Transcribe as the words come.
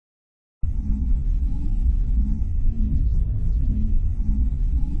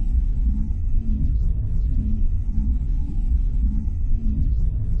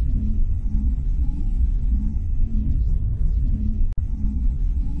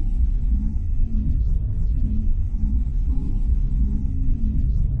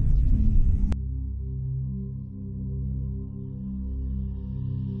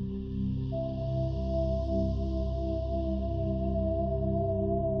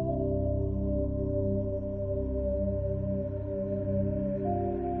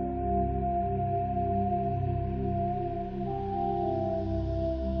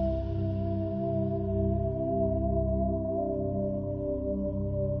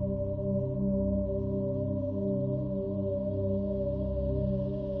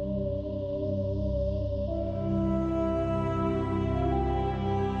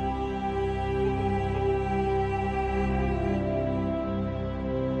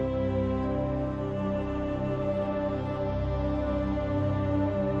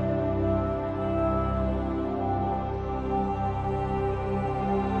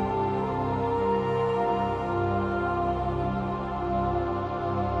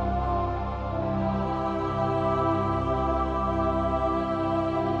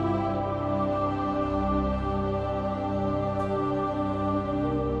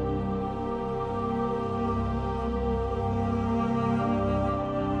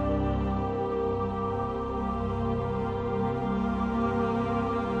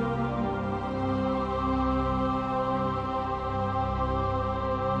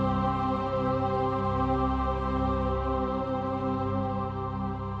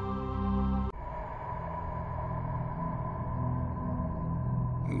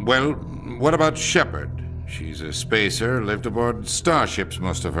Well, what about Shepard? She's a spacer, lived aboard starships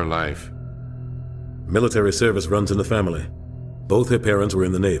most of her life. Military service runs in the family. Both her parents were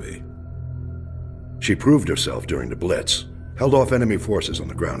in the Navy. She proved herself during the Blitz, held off enemy forces on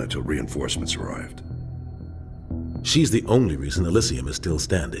the ground until reinforcements arrived. She's the only reason Elysium is still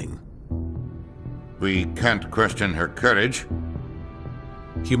standing. We can't question her courage.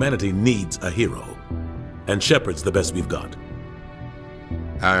 Humanity needs a hero, and Shepard's the best we've got.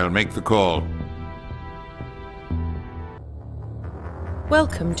 I'll make the call.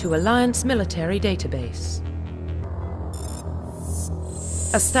 Welcome to Alliance Military Database.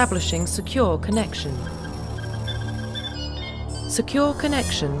 Establishing secure connection. Secure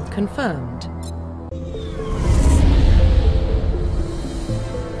connection confirmed.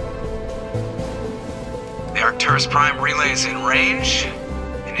 The Arcturus Prime relay is in range.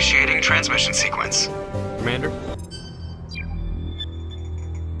 Initiating transmission sequence. Commander?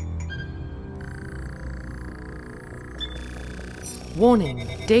 Warning,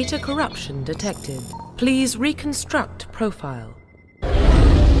 data corruption detected. Please reconstruct profile.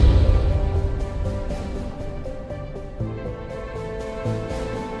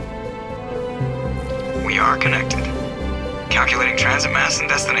 We are connected. Calculating transit mass and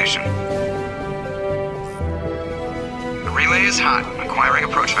destination. The relay is hot, acquiring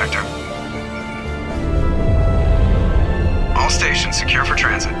approach vector. All stations secure for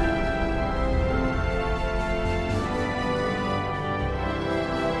transit.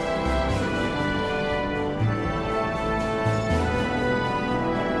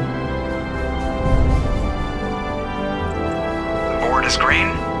 The board is green.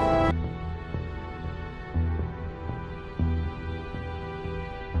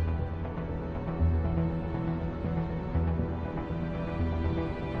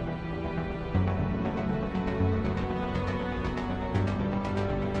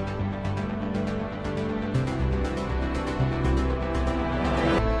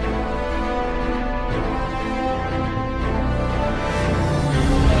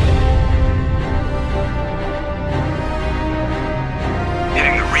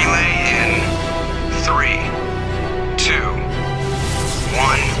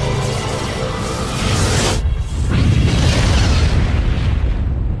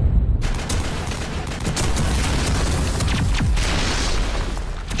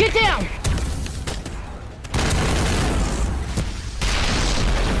 Get down!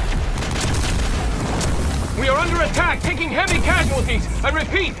 We are under attack, taking heavy casualties. I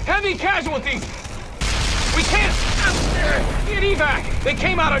repeat, heavy casualties. We can't get evac. They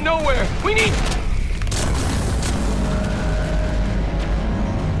came out of nowhere. We need...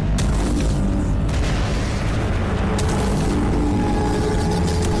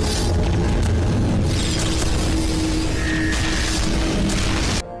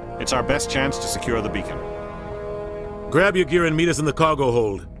 It's our best chance to secure the beacon. Grab your gear and meet us in the cargo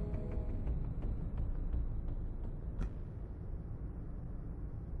hold.